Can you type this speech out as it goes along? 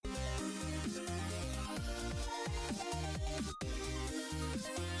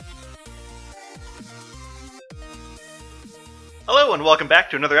Hello and welcome back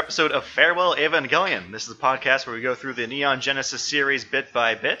to another episode of Farewell Evangelion. This is a podcast where we go through the Neon Genesis series bit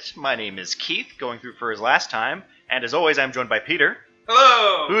by bit. My name is Keith, going through for his last time, and as always I'm joined by Peter.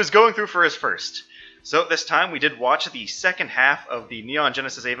 Hello! Who is going through for his first. So this time we did watch the second half of the Neon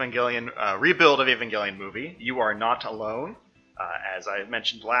Genesis Evangelion rebuild of Evangelion movie, You Are Not Alone. As I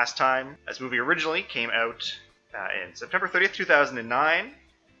mentioned last time, this movie originally came out in September 30th, 2009.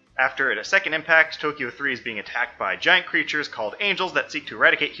 After a second impact, Tokyo 3 is being attacked by giant creatures called angels that seek to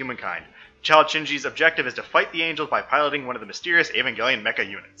eradicate humankind. Child Shinji's objective is to fight the angels by piloting one of the mysterious Evangelion mecha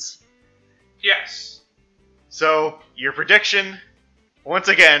units. Yes. So, your prediction, once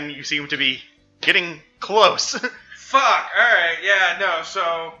again, you seem to be getting close. Fuck, alright, yeah, no,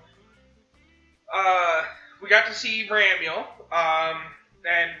 so... we got to see Ramiel,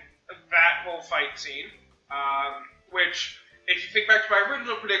 and that whole fight scene, which... If you think back to my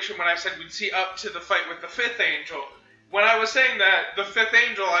original prediction when I said we'd see up to the fight with the fifth angel, when I was saying that, the fifth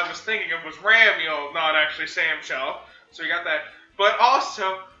angel I was thinking of was Ramiel, not actually Samshell. So you got that. But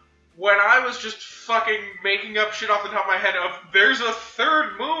also, when I was just fucking making up shit off the top of my head of there's a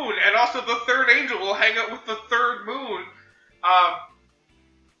third moon, and also the third angel will hang out with the third moon,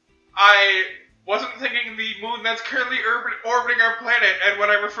 I wasn't thinking the moon that's currently orbiting our planet, and when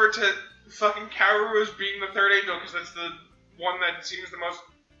I referred to fucking Kaoru as being the third angel, because that's the one that seems the most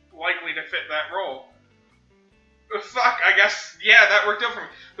likely to fit that role. Fuck, I guess, yeah, that worked out for me.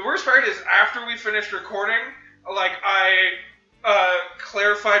 The worst part is, after we finished recording, I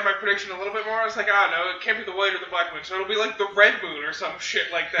clarified my prediction a little bit more. I was like, no, it can't be the white or the black moon, so it'll be like the red moon or some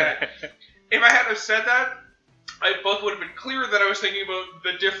shit like that. If I hadn't have said that, I both would have been clearer that I was thinking about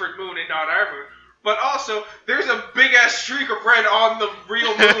the different moon and not our moon. But also, there's a big-ass streak of red on the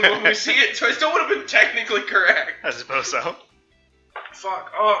real moon when we see it, so I still would have been technically correct. I suppose so.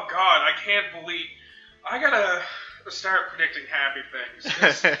 Fuck, oh god, I can't believe... I gotta start predicting happy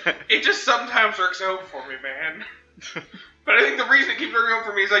things. It just sometimes works out for me, man. But I think the reason it keeps working out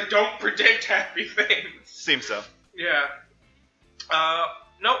for me is I don't predict happy things. Seems so. Yeah.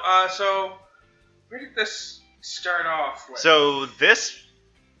 So, where did this start off with? So this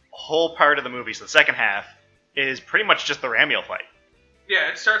whole part of the movie, so the second half, is pretty much just the Ramiel fight. Yeah,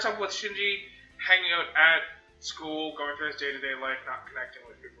 it starts off with Shinji hanging out at school, going through his day-to-day life, not connecting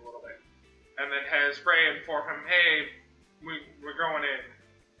with people a little bit. And then has Ray inform him, hey, we're going in.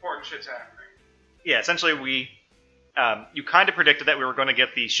 Important shit's happening. Yeah, essentially you kind of predicted that we were going to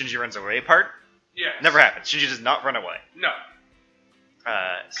get the Shinji runs away part. Yes. Never happened. Shinji does not run away. No.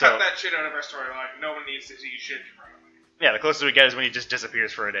 Cut that shit out of our storyline. No one needs to see Shinji run away. Yeah, the closest we get is when he just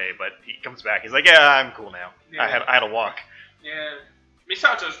disappears for a day, but he comes back. He's like, yeah, I'm cool now. Yeah. I had a walk. Yeah.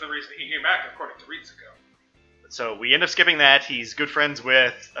 Misato's the reason he came back, according to Ritsuko. So we end up skipping that. He's good friends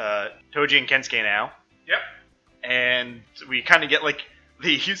with Toji and Kensuke now. Yep. And we kind of get, like,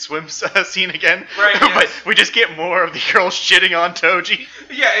 the swim scene again. Right, yes. But we just get more of the girls shitting on Toji.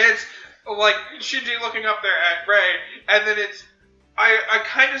 Yeah, it's, like, Shinji looking up there at Ray, and then it's... I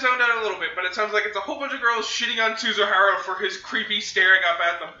kind of zoned out a little bit, but it sounds like it's a whole bunch of girls shitting on Suzuhara for his creepy staring up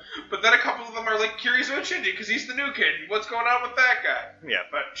at them. But then a couple of them are, like, curious about Shinji, because he's the new kid. What's going on with that guy? Yeah.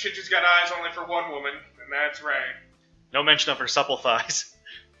 But Shinji's got eyes only for one woman, and that's Ray. No mention of her supple thighs.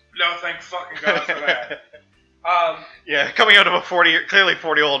 No, thank fucking God for that. Yeah, coming out of a clearly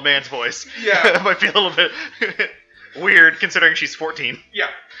 40-year-old man's voice. Yeah. It might be a little bit weird, considering she's 14. Yeah.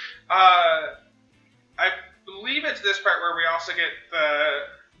 I believe it's this part where we also get the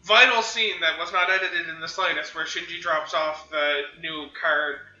vital scene that was not edited in the slightest, where Shinji drops off the new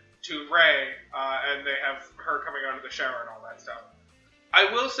card to Ray, and they have her coming out of the shower and all that stuff.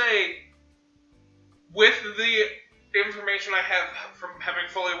 I will say, with the information I have from having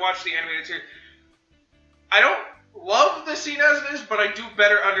fully watched the animated series, I don't love the scene as it is, but I do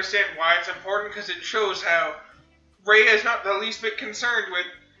better understand why it's important, because it shows how Ray is not the least bit concerned with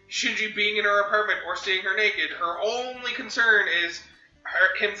Shinji being in her apartment or seeing her naked. Her only concern is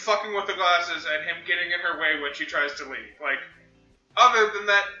him fucking with the glasses and him getting in her way when she tries to leave. Like, other than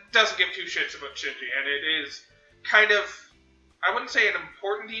that, doesn't give two shits about Shinji, and it is kind of, I wouldn't say an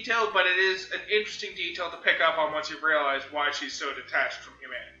important detail, but it is an interesting detail to pick up on once you realize why she's so detached from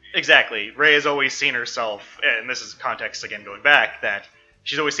humanity. Exactly. Ray has always seen herself, and this is context again going back, that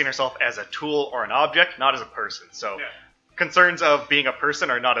she's always seen herself as a tool or an object, not as a person. So, yeah. Concerns of being a person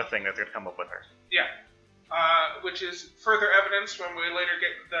are not a thing that's going to come up with her. Yeah. Which is further evidence when we later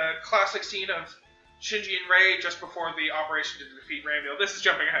get the classic scene of Shinji and Ray just before the operation to defeat Ramiel. This is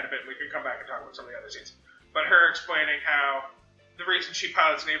jumping ahead a bit. We can come back and talk about some of the other scenes. But her explaining how the reason she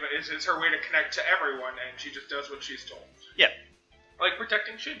pilots Neva is it's her way to connect to everyone, and she just does what she's told. Yeah. Like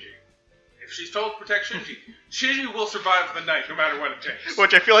protecting Shinji. If If she's told to protect Shinji, Shinji will survive the night no matter what it takes.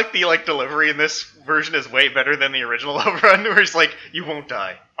 Which I feel like the delivery in this version is way better than the original run, where it's like, you won't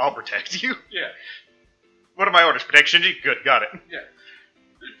die. I'll protect you. Yeah. What are my orders? Protect Shinji? Good, got it.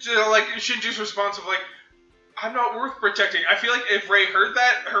 Yeah. Like, Shinji's response of, like, I'm not worth protecting. I feel like if Rei heard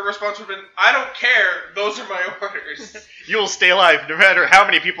that, her response would have been, I don't care, those are my orders. You'll stay alive no matter how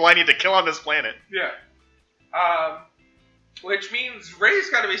many people I need to kill on this planet. Yeah. Which means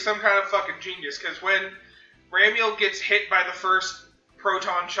Rei's got to be some kind of fucking genius, because when Ramiel gets hit by the first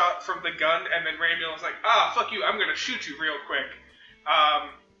proton shot from the gun, and then Ramiel is like, fuck you, I'm gonna shoot you real quick.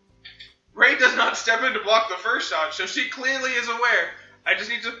 Rei does not step in to block the first shot, so she clearly is aware, I just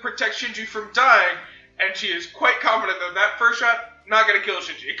need to protect Shinji from dying, and she is quite confident that that first shot, not gonna kill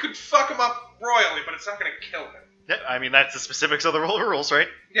Shinji. It could fuck him up royally, but it's not gonna kill him. Yeah, I mean, that's the specifics of the rules, right?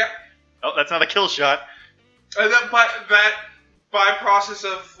 Yeah. Oh, that's not a kill shot. But by process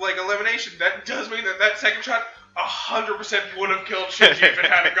of, like, elimination, that does mean that that second shot 100% would have killed Shinji if it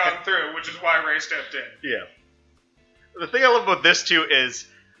hadn't gone through, which is why Rei stepped in. Yeah. The thing I love about this, too, is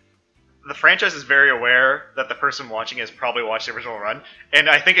the franchise is very aware that the person watching has probably watched the original run, and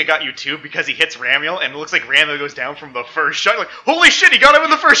I think it got you, too, because he hits Ramiel, and it looks like Ramiel goes down from the first shot. Like, holy shit, he got him in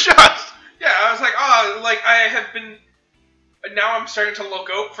the first shot! Yeah, I was like, I have been... Now I'm starting to look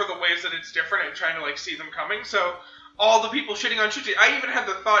out for the ways that it's different and trying to, like, see them coming, so... All the people shitting on Shinji. I even had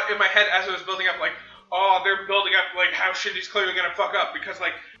the thought in my head as it was building up, like, they're building up, like, how Shinji's clearly gonna fuck up. Because,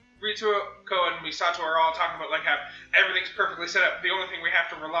 like, Ritsuko and Misato are all talking about, like, how everything's perfectly set up. The only thing we have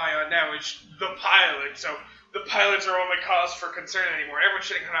to rely on now is the pilot. So, the pilots are only cause for concern anymore. Everyone's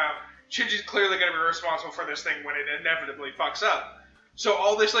shitting on how Shinji's clearly gonna be responsible for this thing when it inevitably fucks up. So,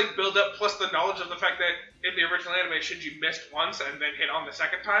 all this, like, build up, plus the knowledge of the fact that in the original anime, Shinji missed once and then hit on the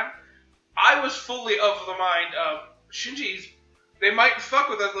second time, I was fully of the mind of, Shinji's, they might fuck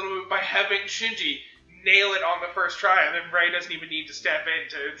with us a little bit by having Shinji nail it on the first try, and then Rei doesn't even need to step in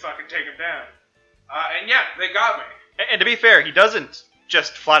to fucking take him down. And yeah, they got me. And to be fair, he doesn't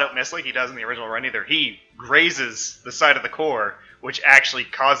just flat out miss like he does in the original run either. He grazes the side of the core, which actually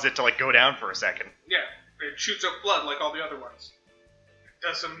caused it to, like, go down for a second. Yeah, it shoots out blood like all the other ones. It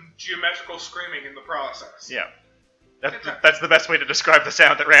does some geometrical screaming in the process. Yeah. That's the best way to describe the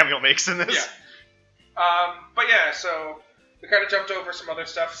sound that Ramiel makes in this. Yeah. But yeah, so we kind of jumped over some other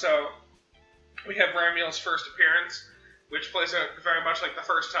stuff. So we have Ramiel's first appearance, which plays out very much like the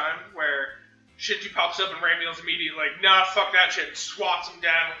first time, where Shinji pops up and Ramiel's immediately like, nah, fuck that shit, and swats him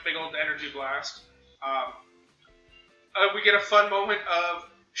down with a big old energy blast. We get a fun moment of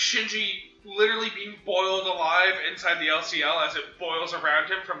Shinji literally being boiled alive inside the LCL as it boils around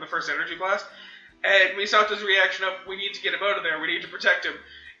him from the first energy blast. And Misato's reaction of, we need to get him out of there, we need to protect him.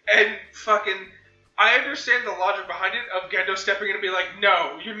 And fucking... I understand the logic behind it of Gendo stepping in and be like,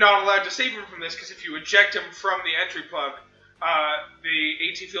 no, you're not allowed to save him from this, because if you eject him from the entry plug, the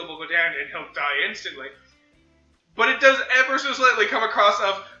AT field will go down and he'll die instantly. But it does ever so slightly come across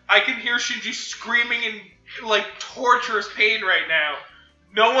of, I can hear Shinji screaming in, like, torturous pain right now.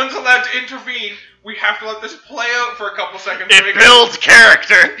 No one's allowed to intervene. We have to let this play out for a couple seconds. It builds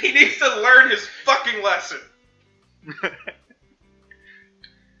character! He needs to learn his fucking lesson.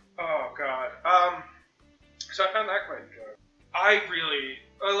 Oh, God. So I found that quite enjoyable. I really...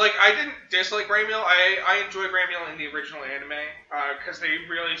 I didn't dislike Ramiel. I enjoyed Ramiel in the original anime, because they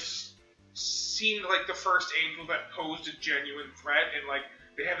really seemed like the first angel that posed a genuine threat, and, like,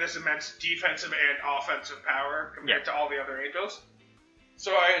 they have this immense defensive and offensive power compared to all the other angels.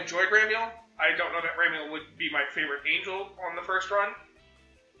 So I enjoyed Ramiel. I don't know that Ramiel would be my favorite angel on the first run.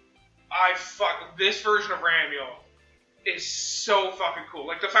 This version of Ramiel is so fucking cool.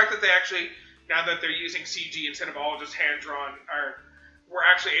 Like, the fact that they actually, now that they're using CG instead of all just hand-drawn, we're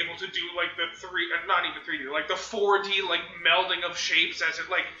actually able to do, like, not even 3D, like, the 4D, like, melding of shapes as it,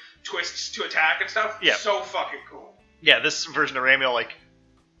 like, twists to attack and stuff. Yeah. So fucking cool. Yeah, this version of Ramiel, like,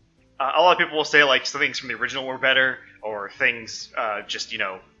 a lot of people will say, like, some things from the original were better, or things just,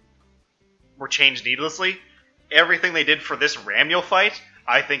 were changed needlessly. Everything they did for this Ramiel fight,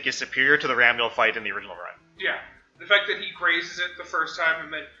 I think, is superior to the Ramiel fight in the original run. Yeah. The fact that he grazes it the first time,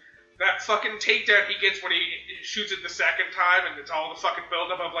 and then that fucking takedown he gets when he shoots it the second time, and it's all the fucking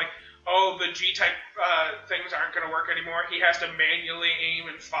buildup of, like, oh, the G-type things aren't going to work anymore. He has to manually aim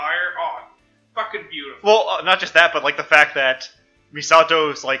and fire. Oh, fucking beautiful. Well, not just that, but, like, the fact that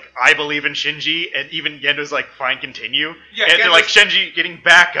Misato's like, I believe in Shinji, and even Gendo's like, fine, continue. Yeah, and they're like, Shinji getting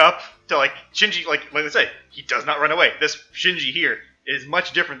back up to, like, Shinji, like I say, he does not run away. This Shinji here is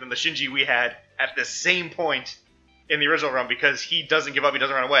much different than the Shinji we had at the same point in the original run, because he doesn't give up, he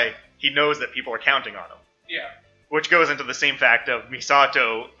doesn't run away. He knows that people are counting on him. Yeah. Which goes into the same fact of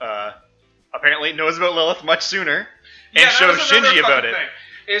Misato apparently knows about Lilith much sooner, Yeah, and shows Shinji about it.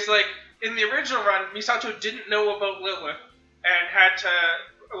 It's like, in the original run, Misato didn't know about Lilith, and had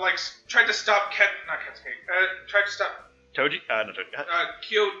to, like, tried to stop tried to stop... Toji? No,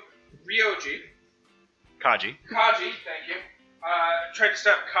 Toji. Ryoji. Kaji, thank you. Tried to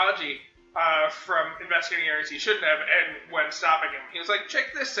stop Kaji from investigating areas he shouldn't have, and when stopping him, he was like,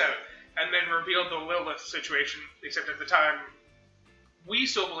 check this out, and then revealed the Lilith situation, except at the time, we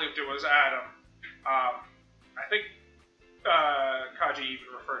still believed it was Adam. I think Kaji even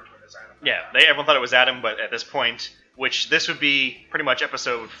referred to it as Adam. Yeah, everyone thought it was Adam, but at this point, which this would be pretty much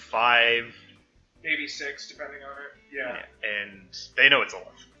episode 5... Maybe 6, depending on it. Yeah. And they know it's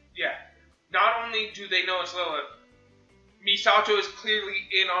Lilith. Yeah. Not only do they know it's Lilith, Misato is clearly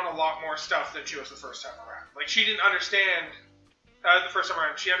in on a lot more stuff than she was the first time around. Like, she didn't understand the first time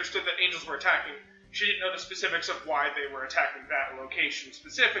around. She understood that angels were attacking. She didn't know the specifics of why they were attacking that location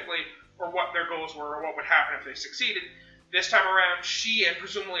specifically, or what their goals were, or what would happen if they succeeded. This time around, she and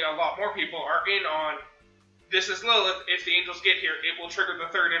presumably a lot more people are in on, this is Lilith, if the angels get here, it will trigger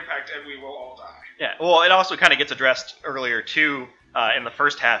the third impact and we will all die. Yeah, well, it also kind of gets addressed earlier, too, in the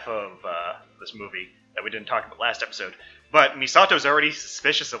first half of this movie that we didn't talk about last episode. But Misato's already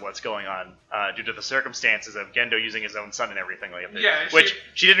suspicious of what's going on due to the circumstances of Gendo using his own son and everything like that. Yeah, which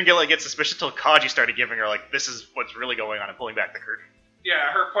she didn't get suspicious until Kaji started giving her, like, this is what's really going on and pulling back the curtain.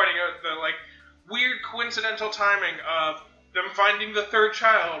 Yeah, her pointing out the, like, weird coincidental timing of them finding the third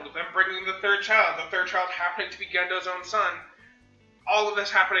child, them bringing the third child happening to be Gendo's own son. All of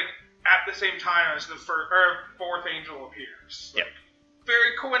this happening at the same time as the fourth angel appears. Like, yep.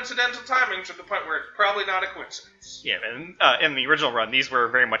 Very coincidental timing to the point where it's probably not a coincidence. Yeah, and in the original run, these were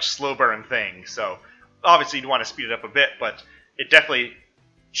very much slow burn things, so obviously you'd want to speed it up a bit, but it definitely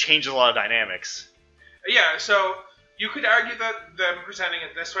changes a lot of dynamics. Yeah, so you could argue that them presenting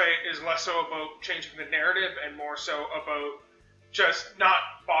it this way is less so about changing the narrative and more so about just not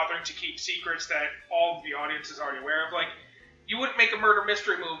bothering to keep secrets that all of the audience is already aware of. Like, you wouldn't make a murder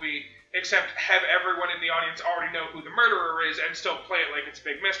mystery movie except have everyone in the audience already know who the murderer is and still play it like it's a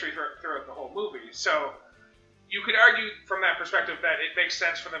big mystery throughout the whole movie. So you could argue from that perspective that it makes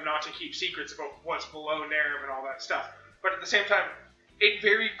sense for them not to keep secrets about what's below narrative and all that stuff. But at the same time, it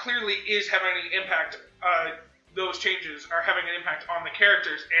very clearly is having an impact. Those changes are having an impact on the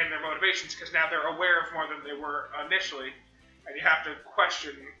characters and their motivations because now they're aware of more than they were initially. And you have to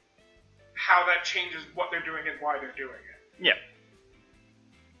question how that changes what they're doing and why they're doing it. Yeah.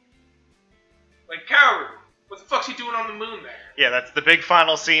 Like, Kaoru, what the fuck's he doing on the moon there? Yeah, that's the big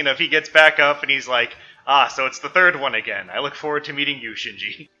final scene of he gets back up and he's like, so it's the third one again. I look forward to meeting you,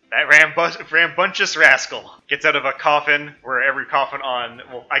 Shinji. That rambunctious rascal gets out of a coffin where every coffin on,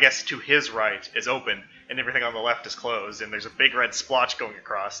 well, I guess to his right is open and everything on the left is closed and there's a big red splotch going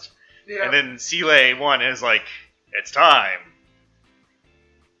across. Yeah. And then Seeley 1 is like, it's time.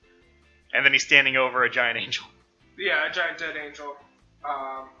 And then he's standing over a giant angel. Yeah, a giant dead angel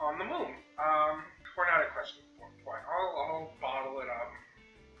on the moon. We're not at question 4 point. I'll bottle it up.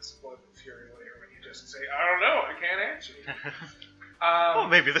 Explode the fury later when you just say, I don't know, I can't answer you. Well,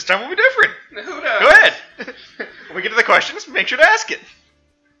 maybe this time will be different. Who knows? Go ahead. When we get to the questions, make sure to ask it.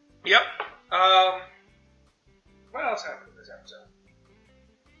 Yep. What else happened in this episode?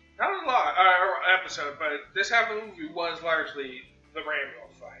 Not a lot, episode, but this half of the movie was largely the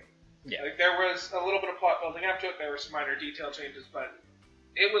Rambo fight. Yeah. Like, there was a little bit of plot building up to it, there were some minor detail changes, but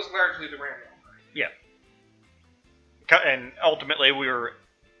it was largely the Rambo fight. Yeah. And ultimately,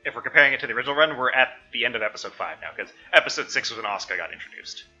 if we're comparing it to the original run, we're at the end of episode 5 now, because episode 6 was when Asuka got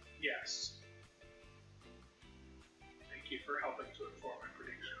introduced. Yes. Thank you for helping to inform my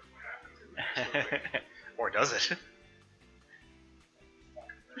prediction of what happens in the next movie. Or does it?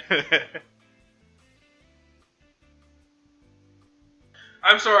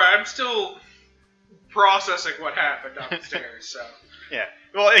 I'm sorry, I'm still processing what happened upstairs, so... Yeah.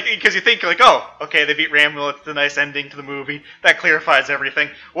 Well, because you think, like, oh, okay, they beat Rambo, it's a nice ending to the movie, that clarifies everything.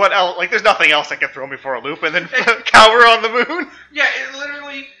 What else? Like, there's nothing else that can throw me for a loop, and then cower on the moon? Yeah, it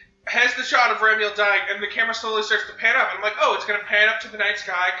literally has the shot of Ramil dying, and the camera slowly starts to pan up, and I'm like, oh, it's going to pan up to the night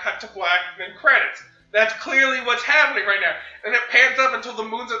sky, cut to black, and then credits. That's clearly what's happening right now. And it pans up until the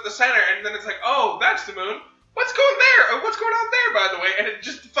moon's at the center, and then it's like, oh, that's the moon. What's going there? What's going on there, by the way? And it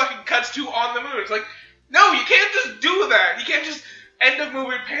just fucking cuts to on the moon. It's like, no, you can't just do that. You can't just end of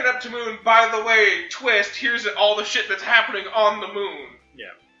movie, pan up to moon, by the way, twist, here's all the shit that's happening on the moon.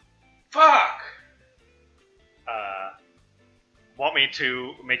 Yeah. Fuck. Want me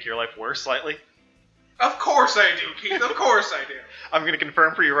to make your life worse slightly? Of course I do, Keith. Of course I do. I'm going to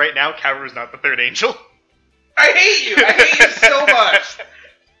confirm for you right now, Kaoru's not the third angel. I hate you. I hate you so much.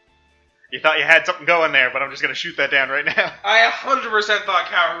 You thought you had something going there, but I'm just going to shoot that down right now. I 100% thought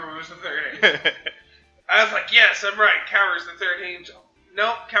Kaoru was the third angel. I was like, yes, I'm right. Kaoru's the third angel.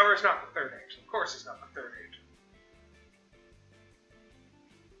 No, Kaoru's not the third angel. Of course he's not the third angel.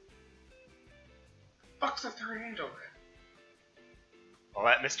 Fuck's the third angel, man? Well,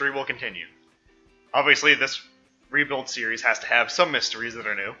 that mystery will continue. Obviously, this rebuild series has to have some mysteries that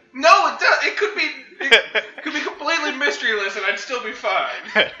are new. No, it does. It could be completely mysteryless, and I'd still be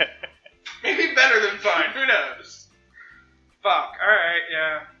fine. Maybe better than fine. Who knows? Fuck. All right.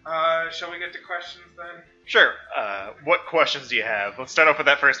 Yeah. Shall we get to questions then? Sure. What questions do you have? Let's start off with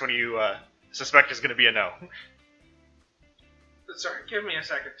that first one you suspect is going to be a no. Sorry. Give me a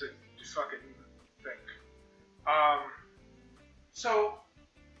second to fucking think. So,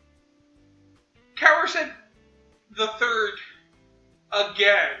 Kaoru said the third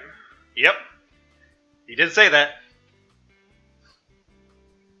again. Yep. He did say that.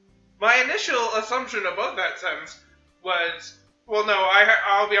 My initial assumption about that sentence was, well, no,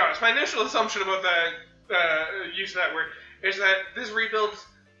 I'll be honest. My initial assumption about the use of that word is that this rebuild,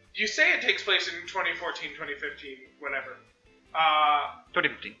 you say it takes place in 2014, 2015, whenever.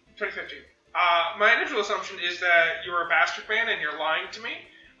 2015. 2015. My initial assumption is that you're a bastard man and you're lying to me,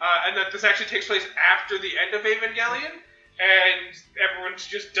 and that this actually takes place after the end of Evangelion, and everyone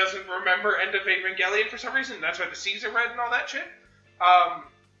just doesn't remember end of Evangelion for some reason. That's why the C's are red and all that shit.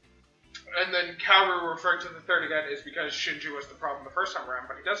 And then Kaoru referring to the third again is because Shinji was the problem the first time around,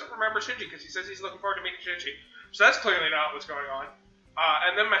 but he doesn't remember Shinji because he says he's looking forward to meeting Shinji. So that's clearly not what's going on.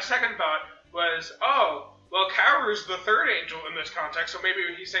 And then my second thought was, oh, well, Kaoru's the third angel in this context, so maybe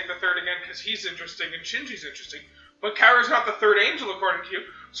he's saying the third again because he's interesting and Shinji's interesting. But Kaoru's not the third angel according to you.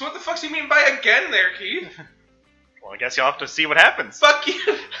 So what the fuck do you mean by again there, Keith? Well, I guess you'll have to see what happens. Fuck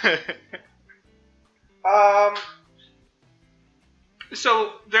you!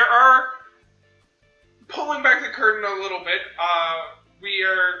 So there are, pulling back the curtain a little bit, we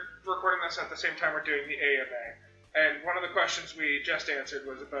are recording this at the same time we're doing the AMA. And one of the questions we just answered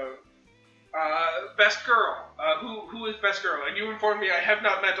was about best girl. Who is best girl? And you informed me I have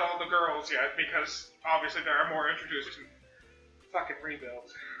not met all the girls yet because obviously there are more introduced in fucking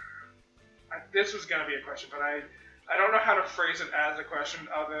Rebuild. This was going to be a question, but I don't know how to phrase it as a question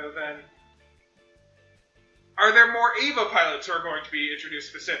other than, are there more Eva pilots who are going to be introduced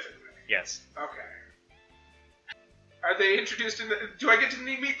specifically? Yes. Okay. Are they introduced in do I get to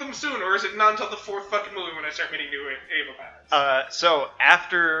meet them soon, or is it not until the fourth fucking movie when I start meeting new Eva pilots? So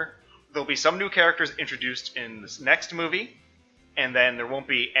after, there'll be some new characters introduced in this next movie, and then there won't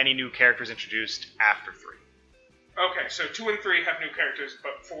be any new characters introduced after 3. Okay, so 2 and 3 have new characters,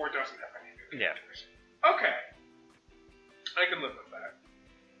 but 4 doesn't have any new characters. Yeah. Okay. I can live with that.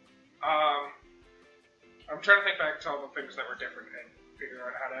 I'm trying to think back to all the things that were different and figure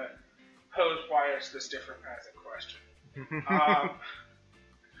out how to pose why is this different as a question.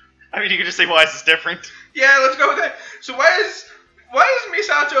 I mean, you could just say, why is this different? Yeah, let's go with that. So why is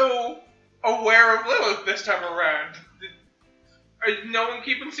Misato aware of Lilith this time around? Are no one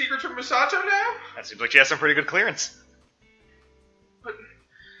keeping secrets from Misato now? That seems like she has some pretty good clearance. But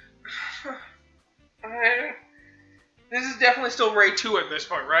this is definitely still Ray 2 at this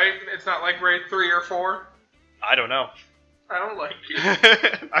point, right? It's not like Ray 3 or 4? I don't know. I don't like you.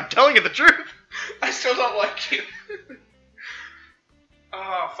 I'm telling you the truth. I still don't like you.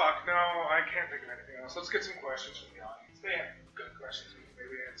 Oh, fuck, no, I can't think of anything else. Let's get some questions from the audience. They have good questions we can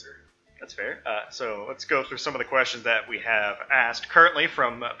maybe answer. That's fair. So let's go through some of the questions that we have asked currently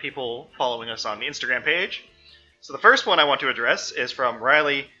from people following us on the Instagram page. So the first one I want to address is from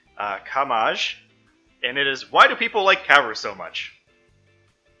Riley Kamaj, and it is, why do people like Kaoru so much?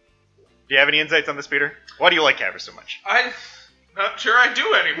 Do you have any insights on this, Peter? Why do you like Kaoru so much? I'm not sure I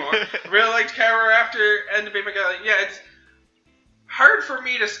do anymore. I really liked Kaoru after End of Evangelion. Yeah, it's hard for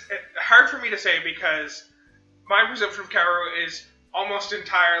me to say because my perception of Kaoru is almost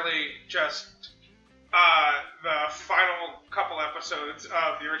entirely just the final couple episodes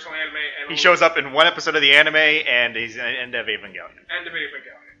of the original anime. And he shows up in one episode of the anime, and he's in End of Evangelion. End of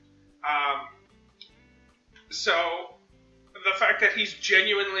Evangelion. So the fact that he's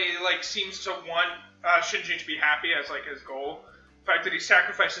genuinely seems to want Shinji to be happy as his goal, the fact that he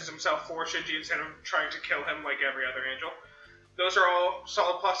sacrifices himself for Shinji instead of trying to kill him like every other angel, those are all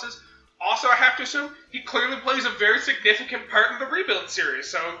solid pluses. Also, I have to assume he clearly plays a very significant part in the Rebuild series,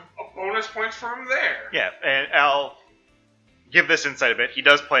 so a bonus points for him there. Yeah, and I'll give this insight a bit. He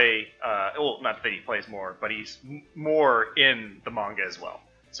does play, well, not that he plays more, but he's more in the manga as well.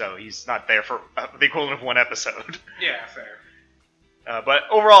 So he's not there for the equivalent of one episode. Yeah, fair. But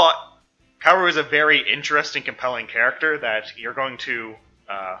overall, Kaoru is a very interesting, compelling character that you're going to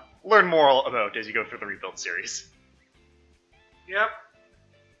learn more about as you go through the Rebuild series. Yep.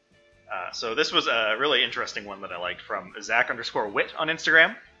 So this was a really interesting one that I liked from Zach_Wit on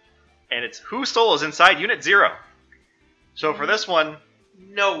Instagram, and it's whose soul is inside Unit 0? So for this one,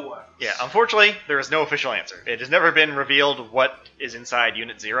 No one. yeah, unfortunately, there is no official answer. It has never been revealed what is inside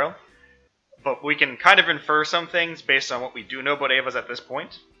Unit 0, but we can kind of infer some things based on what we do know about Ava's at this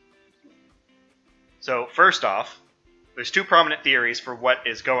point. So first off, there's two prominent theories for what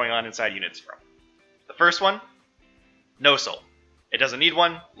is going on inside Unit 0. The first one, no soul. It doesn't need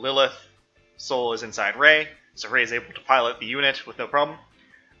one. Lilith's soul is inside Rey, so Rey is able to pilot the unit with no problem.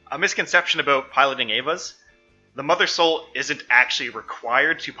 A misconception about piloting Ava's, the Mother Soul isn't actually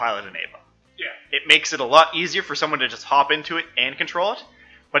required to pilot an Ava. Yeah. It makes it a lot easier for someone to just hop into it and control it,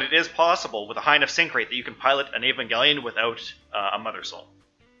 but it is possible with a high enough sync rate that you can pilot an Evangelion without a Mother Soul.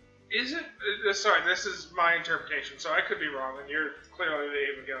 Is it? Sorry, this is my interpretation, so I could be wrong, and you're clearly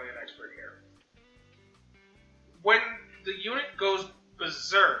the Evangelion expert here. When the unit goes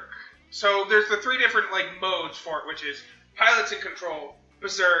berserk, so there's the three different modes for it, which is pilots in control,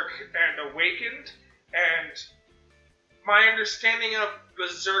 berserk, and awakened. And my understanding of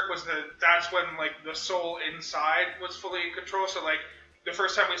berserk was that's when the soul inside was fully in control. So the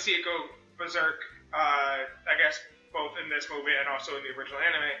first time we see it go berserk, I guess both in this movie and also in the original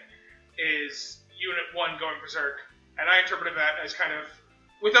anime, is Unit 1 going berserk. And I interpreted that as kind of,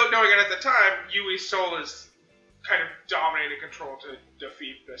 without knowing it at the time, Yui's soul is kind of dominating control to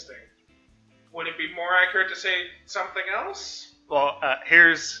defeat this thing. Would it be more accurate to say something else? Well,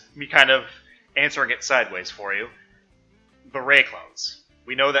 here's me kind of answering it sideways for you. The Rey clones.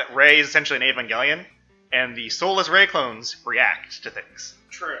 We know that Rey is essentially an Evangelion, and the soulless Rey clones react to things.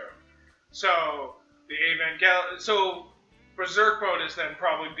 True. So, so Berserk mode is then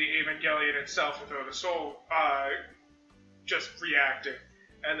probably the Evangelion itself without a soul, just reacting.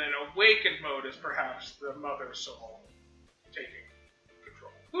 And then Awakened mode is perhaps the Mother Soul taking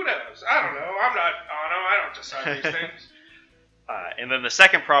control. Who knows? I don't know. I'm not Anno. I don't decide these things. And then the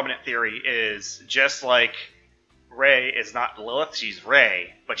second prominent theory is just like Rey is not Lilith, she's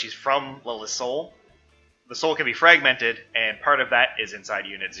Rey, but she's from Lilith's soul. The soul can be fragmented, and part of that is inside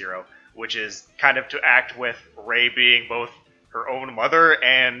Unit 0, which is kind of to act with Rey being both her own mother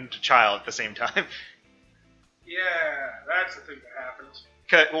and child at the same time. Yeah, that's the thing that happens.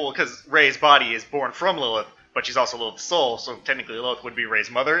 Because Rey's body is born from Lilith, but she's also Lilith's soul, so technically Lilith would be Rey's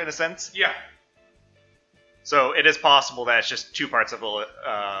mother in a sense. Yeah. So it is possible that it's just two parts of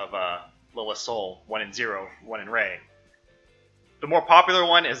Lilith's soul, one in 0, one in Rey. The more popular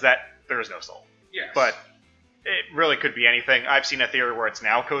one is that there is no soul. Yes. But it really could be anything. I've seen a theory where it's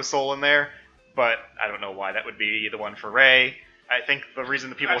Naoko's soul in there, but I don't know why that would be the one for Rey. I think the reason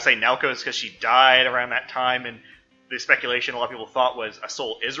that people say Naoko is because she died around that time, and the speculation a lot of people thought was a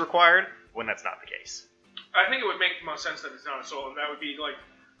soul is required, when that's not the case. I think it would make the most sense that it's not a soul, and that would be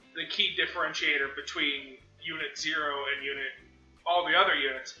the key differentiator between Unit 0 and all the other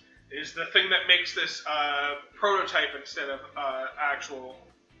units, is the thing that makes this prototype instead of actual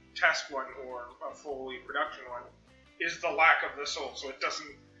test one or a fully production one, is the lack of the soul. So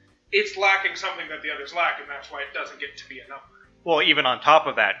it's lacking something that the others lack, and that's why it doesn't get to be a number. Well, even on top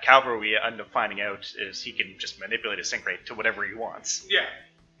of that, Calvary, we end up finding out, is he can just manipulate his sync rate to whatever he wants. Yeah.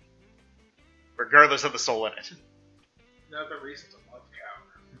 Regardless of the soul in it. Another reason to love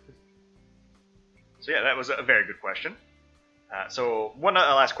Calvary. So yeah, that was a very good question. So one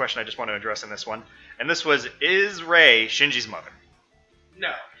last question I just want to address in this one, and this was, is Rey Shinji's mother?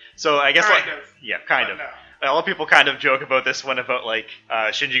 No. So I guess kind of. Yeah, kind of. No. A lot of people kind of joke about this one about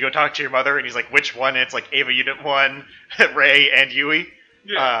Shinji, go talk to your mother, and he's like, which one? And it's like Ava Unit 1, Rey, and Yui.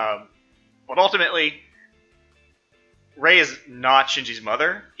 Yeah. But ultimately, Rey is not Shinji's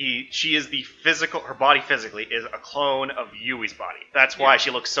mother. She is her body physically is a clone of Yui's body. That's why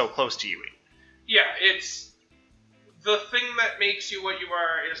she looks so close to Yui. Yeah, it's the thing that makes you what you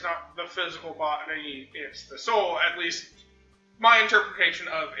are is not the physical body, it's the soul, at least my interpretation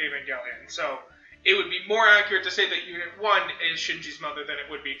of Evangelion. So it would be more accurate to say that Unit 1 is Shinji's mother than it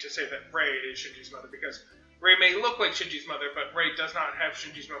would be to say that Rey is Shinji's mother, because Rey may look like Shinji's mother, but Rey does not have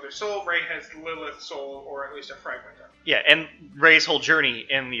Shinji's mother's soul. Rey has Lilith's soul, or at least a fragment of it. Yeah, and Rey's whole journey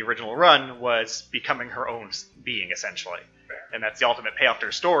in the original run was becoming her own being, essentially. Fair. And that's the ultimate payoff to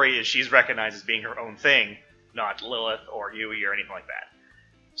her story, is she's recognized as being her own thing, not Lilith or Yui or anything like that.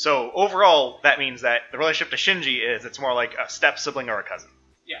 So overall, that means that the relationship to Shinji it's more like a step-sibling or a cousin.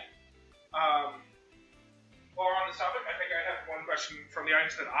 Yeah. While we're on this topic, I think I have one question from the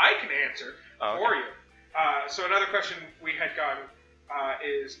audience that I can answer for you. So another question we had gotten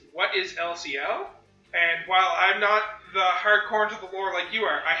is, what is LCL? And while I'm not the hardcore into the lore like you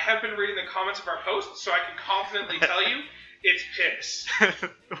are, I have been reading the comments of our posts, so I can confidently tell you it's piss.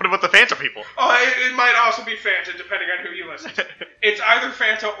 What about the Fanta people? Oh, it might also be Fanta, depending on who you listen to. It's either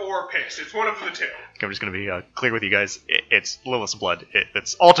Fanta or piss. It's one of the two. I'm just going to be clear with you guys. It's Lilith's blood.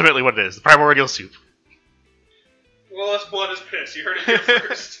 That's ultimately what it is. The primordial soup. Lilith's blood is piss. You heard it here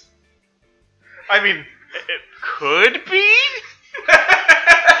first. I mean, it could be?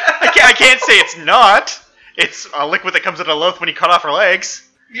 I can't say it's not. It's a liquid that comes out of Lilith when you cut off her legs.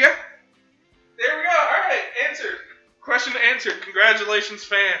 Yeah. There we go. All right. Answered. Question answered. Congratulations,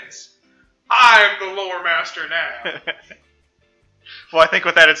 fans. I'm the lore master now. Well, I think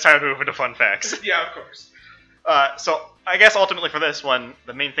with that, it's time to move into fun facts. Yeah, of course. So, I guess ultimately for this one,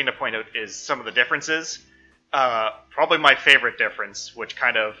 the main thing to point out is some of the differences. Probably my favorite difference, which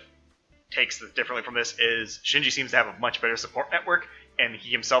kind of takes this differently from this, is Shinji seems to have a much better support network, and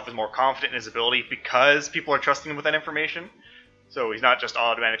he himself is more confident in his ability because people are trusting him with that information. So he's not just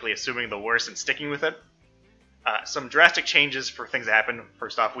automatically assuming the worst and sticking with it. Some drastic changes for things that happened.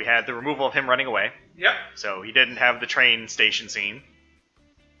 First off, we had the removal of him running away. Yep. So he didn't have the train station scene.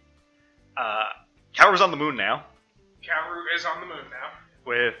 Kaoru's on the moon now. Kaoru is on the moon now.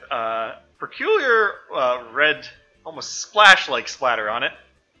 With peculiar red, almost splash-like splatter on it.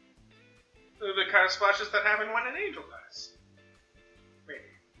 The kind of splashes that happen when an angel dies. Maybe.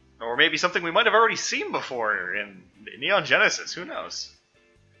 Or maybe something we might have already seen before in Neon Genesis. Who knows?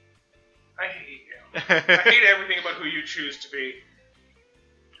 I hate you. I hate everything about who you choose to be.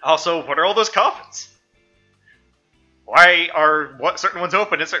 Also, what are all those coffins? Why are certain ones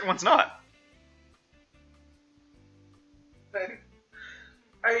open and certain ones not?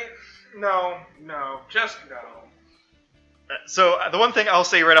 No, just no. So, the one thing I'll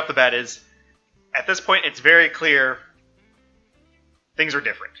say right off the bat is, at this point, it's very clear things are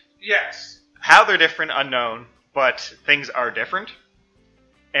different. Yes. How they're different, unknown, but things are different.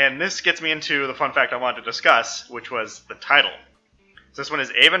 And this gets me into the fun fact I wanted to discuss, which was the title. So this one is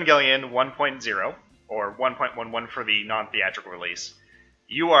Evangelion 1.0, or 1.11 for the non-theatrical release.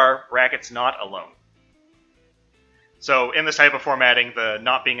 You are, brackets, not alone. So in this type of formatting, the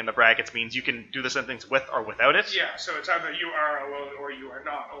not being in the brackets means you can do the sentence with or without it. Yeah, so it's either you are alone or you are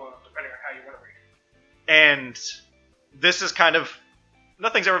not alone, depending on how you want to read it. And this is kind of...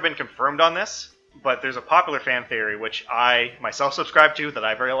 Nothing's ever been confirmed on this, but there's a popular fan theory, which I myself subscribe to, that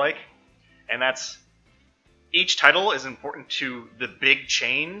I very like, and that's each title is important to the big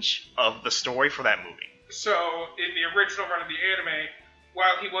change of the story for that movie. So, in the original run of the anime,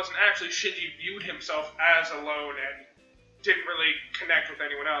 while he wasn't actually, Shinji viewed himself as alone and didn't really connect with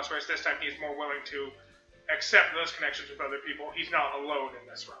anyone else, whereas this time he's more willing to accept those connections with other people. He's not alone in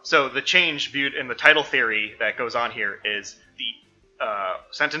this run. So the change viewed in the title theory that goes on here is the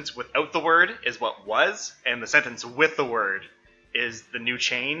sentence without the word is what was, and the sentence with the word is the new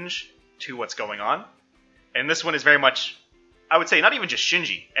change to what's going on. And this one is very much, I would say, not even just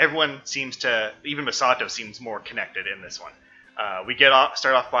Shinji. Everyone seems to, even Misato seems more connected in this one. We start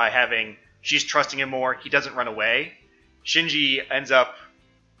off by having, she's trusting him more, he doesn't run away. Shinji ends up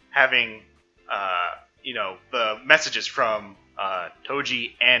having, the messages from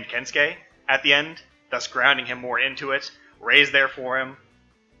Toji and Kensuke at the end, thus grounding him more into it. Ray's there for him.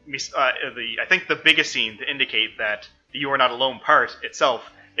 I think the biggest scene to indicate that the "you are not alone" part itself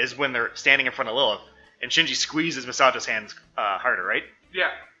is when they're standing in front of Lilith, and Shinji squeezes Misato's hands harder, right? Yeah.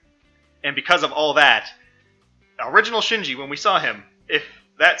 And because of all that, original Shinji, when we saw him, if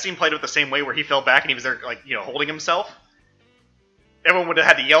that scene played out the same way where he fell back and he was there, holding himself, everyone would have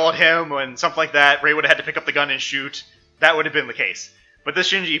had to yell at him and something like that. Ray would have had to pick up the gun and shoot. That would have been the case. But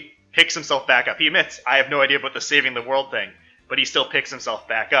this Shinji picks himself back up. He admits, I have no idea about the saving the world thing, but he still picks himself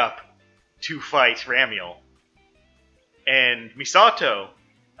back up to fight Ramiel. And Misato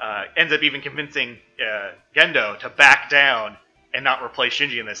ends up even convincing Gendo to back down and not replace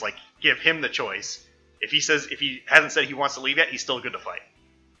Shinji in this. Like, give him the choice. If he hasn't said he wants to leave yet, he's still good to fight.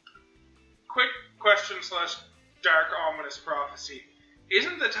 Quick question / dark ominous prophecy.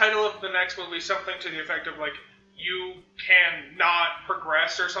 Isn't the title of the next movie something to the effect of, like, you cannot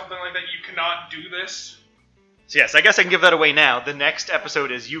progress or something like that? You cannot do this? So yes, I guess I can give that away now. The next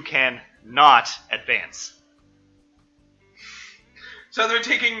episode is You Can Not Advance. So they're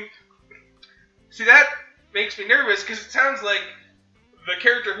taking... See, that makes me nervous, because it sounds like the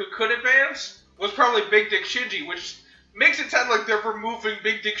character who could advance was probably Big Dick Shinji, which makes it sound like they're removing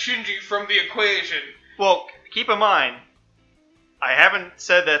Big Dick Shinji from the equation. Well, keep in mind, I haven't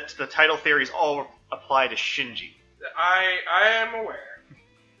said that the title theories all apply to Shinji. I am aware.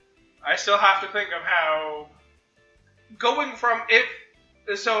 I still have to think of how... Going from it...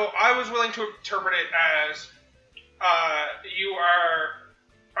 So I was willing to interpret it as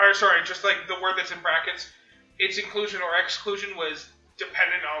just like the word that's in brackets, its inclusion or exclusion was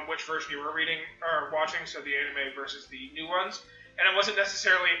dependent on which version you were reading or watching, so the anime versus the new ones. And it wasn't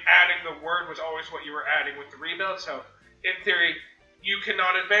necessarily adding the word was always what you were adding with the rebuild, so in theory, you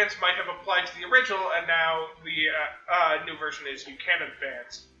cannot advance might have applied to the original, and now the new version is you can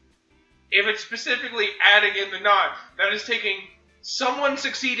advance. If it's specifically adding in the not, that is taking someone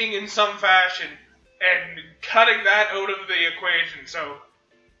succeeding in some fashion and cutting that out of the equation. So,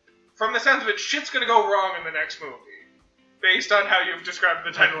 from the sounds of it, shit's gonna go wrong in the next movie, based on how you've described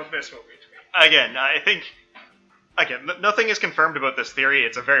the title of this movie to me. Again, I think... nothing is confirmed about this theory.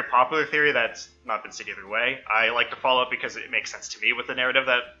 It's a very popular theory that's not been seen either way. I like to follow it because it makes sense to me with the narrative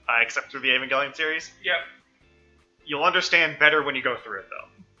that I accept through the Evangelion series. Yep. You'll understand better when you go through it, though.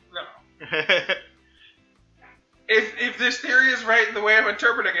 No. If this theory is right in the way I'm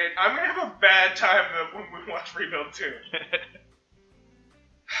interpreting it, I'm going to have a bad time when we watch Rebuild 2.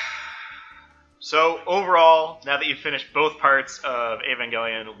 So, overall, now that you've finished both parts of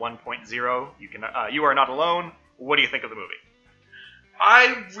Evangelion 1.0, you are not alone. What do you think of the movie?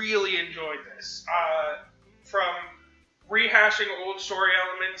 I really enjoyed this. From rehashing old story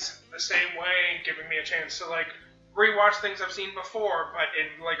elements the same way, giving me a chance to, rewatch things I've seen before, but in,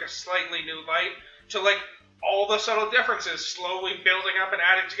 a slightly new light, to, all the subtle differences slowly building up and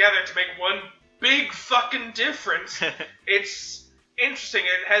adding together to make one big fucking difference. It's interesting.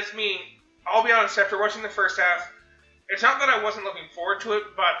 It has me, I'll be honest, after watching the first half, it's not that I wasn't looking forward to it,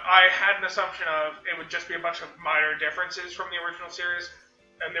 but I had an assumption of it would just be a bunch of minor differences from the original series,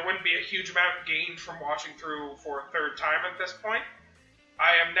 and there wouldn't be a huge amount gained from watching through for a third time at this point.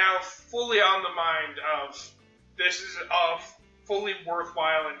 I am now fully on the mind of this is a fully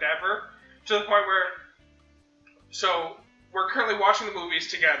worthwhile endeavor, to the point where, so we're currently watching the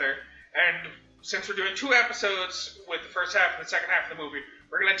movies together, and since we're doing 2 episodes with the first half and the second half of the movie,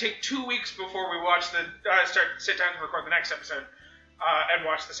 we're going to take 2 weeks before we watch sit down to record the next episode and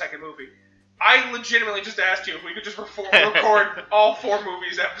watch the second movie. I legitimately just asked you if we could just record all 4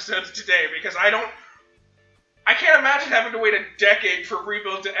 movies episodes today, because I can't imagine having to wait a decade for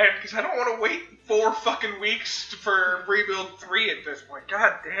Rebuild to end, because I don't want to wait 4 fucking weeks for Rebuild 3 at this point.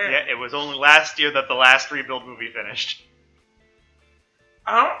 God damn. Yeah, it was only last year that the last Rebuild movie finished.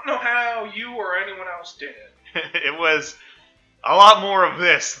 I don't know how you or anyone else did it. It was a lot more of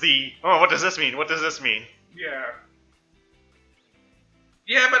this. What does this mean? What does this mean? Yeah.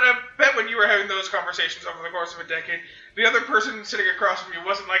 Yeah, but I bet when you were having those conversations over the course of a decade, the other person sitting across from you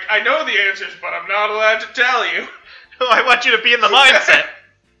wasn't like, I know the answers, but I'm not allowed to tell you. No, I want you to be in the mindset.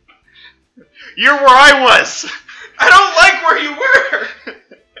 You're where I was. I don't like where you were.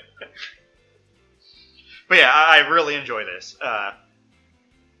 But yeah, I really enjoy this.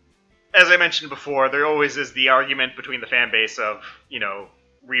 As I mentioned before, there always is the argument between the fan base of,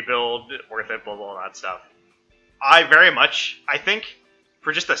 Rebuild, worth it, blah, blah, that stuff. I think,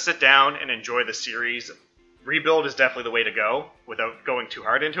 for just to sit down and enjoy the series, Rebuild is definitely the way to go, without going too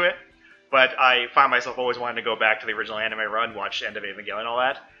hard into it. But I find myself always wanting to go back to the original anime run, watch End of Evangelion and all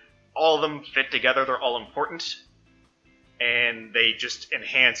that. All of them fit together, they're all important, and they just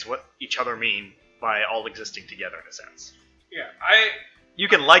enhance what each other mean by all existing together, in a sense. Yeah, You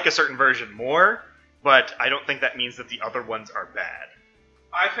can like a certain version more, but I don't think that means that the other ones are bad.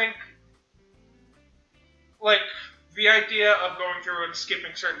 I think, the idea of going through and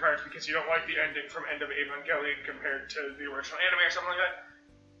skipping certain parts because you don't like the ending from End of Evangelion compared to the original anime or something like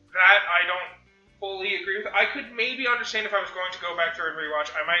that I don't fully agree with. I could maybe understand if I was going to go back through and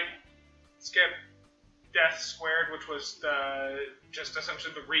rewatch. I might skip Death Squared, which was just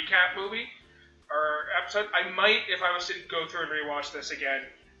essentially the recap movie or episode. I might, if I was to go through and rewatch this again,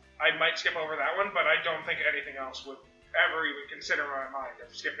 I might skip over that one, but I don't think anything else would ever even consider in my mind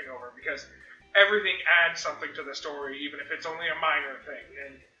of skipping over, because everything adds something to the story, even if it's only a minor thing.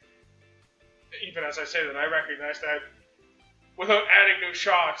 And even as I say that, I recognize that without adding new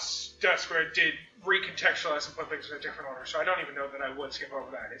shots, Death Squared did recontextualize and put things in a different order, so I don't even know that I would skip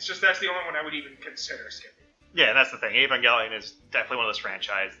over that. It's just that's the only one I would even consider skipping. Yeah, that's the thing. Evangelion is definitely one of those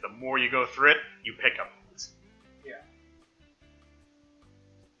franchises. The more you go through it, you pick up things. Yeah.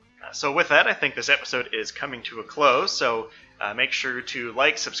 So with that, I think this episode is coming to a close. So make sure to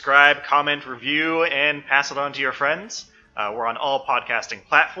like, subscribe, comment, review, and pass it on to your friends. We're on all podcasting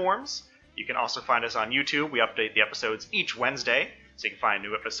platforms. You can also find us on YouTube. We update the episodes each Wednesday, so you can find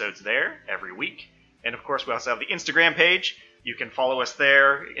new episodes there every week. And of course, we also have the Instagram page. You can follow us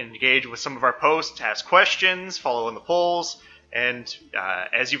there, engage with some of our posts, ask questions, follow in the polls, and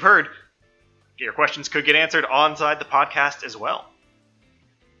as you've heard, your questions could get answered onside the podcast as well.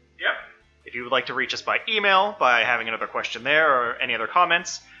 Yep. If you would like to reach us by email, by having another question there or any other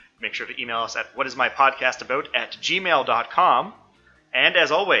comments, make sure to email us at whatismypodcastabout@gmail.com. And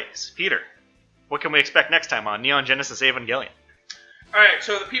as always, Peter, what can we expect next time on Neon Genesis Evangelion? Alright,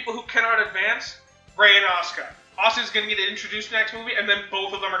 so the people who cannot advance, Rey and Asuka. Asuka's going to get introduced next movie, and then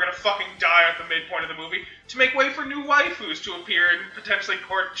both of them are going to fucking die at the midpoint of the movie to make way for new waifus to appear and potentially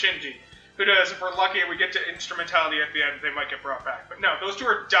court Shinji. Who knows, if we're lucky and we get to instrumentality at the end, they might get brought back. But no, those two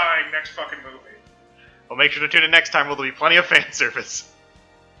are dying next fucking movie. Well, make sure to tune in next time where there'll be plenty of fan service.